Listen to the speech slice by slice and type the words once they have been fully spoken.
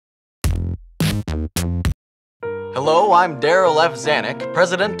Hello, I'm Daryl F. Zanuck,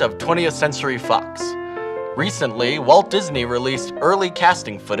 president of 20th Century Fox. Recently, Walt Disney released early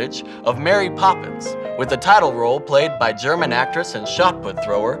casting footage of Mary Poppins, with the title role played by German actress and shot put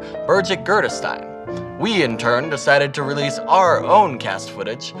thrower Birgit Gerdestein. We, in turn, decided to release our own cast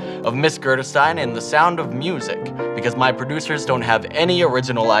footage of Miss Gerdestein in The Sound of Music, because my producers don't have any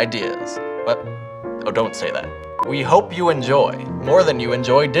original ideas. But, oh, don't say that. We hope you enjoy, more than you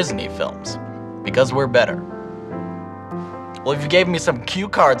enjoy Disney films, because we're better. Well, if you gave me some cue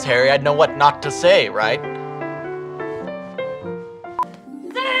cards, Harry, I'd know what not to say, right?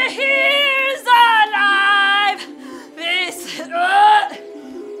 The here's alive! These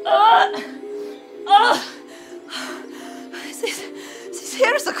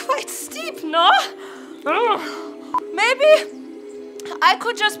hairs are quite steep, no? Maybe I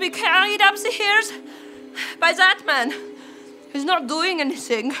could just be carried up the hairs by that man who's not doing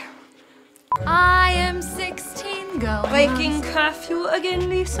anything. I am 16 going. Breaking curfew again,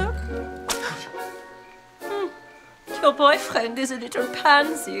 Lisa? Your boyfriend is a little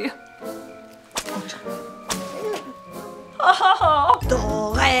pansy.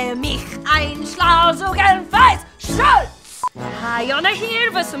 Dore mich einschlausugen weiß Schulz! High on a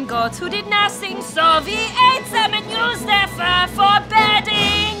hill with some goats who did nothing, so we ate them and used their fur for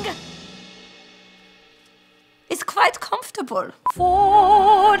bedding. It's quite comfortable.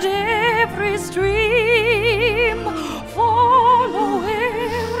 Ford every stream, follow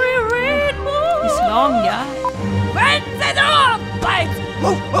every rainbow. It's long, yeah? When the dog bites,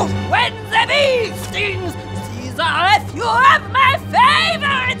 when the bee stings, these are a few of my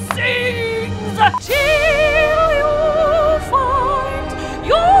favorite things. Till you find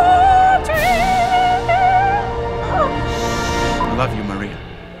your dream. I love you, Maria.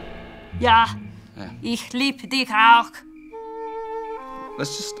 Ja, ich lieb dich auch.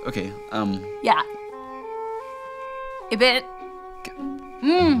 Let's just, okay, Ja. Ich bin...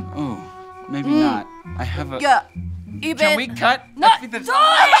 Oh, maybe not. I have a... Ja, ich bin... Can we cut? No, I think that's- do it!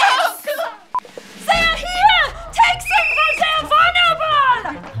 They're here! Take them, they're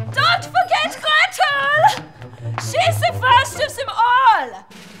vulnerable! Don't forget Gretel! She's the first of them all!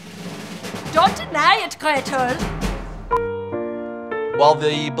 Don't deny it, Gretel! While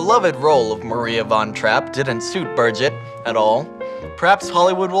the beloved role of Maria von Trapp didn't suit Birgit at all, perhaps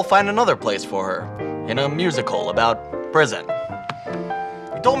Hollywood will find another place for her, in a musical about prison.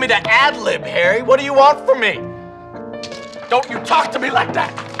 You told me to ad-lib, Harry. What do you want from me? Don't you talk to me like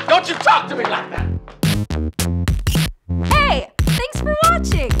that! Don't you talk to me like that! Hey, thanks for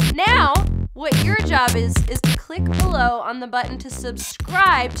watching. Now, what your job is to click below on the button to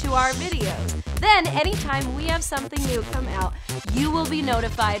subscribe to our videos. Then, anytime we have something new come out, you will be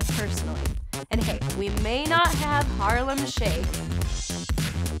notified personally. And hey, we may not have Harlem Shake,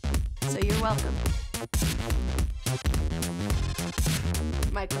 so you're welcome.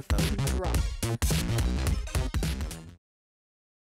 Microphone drop.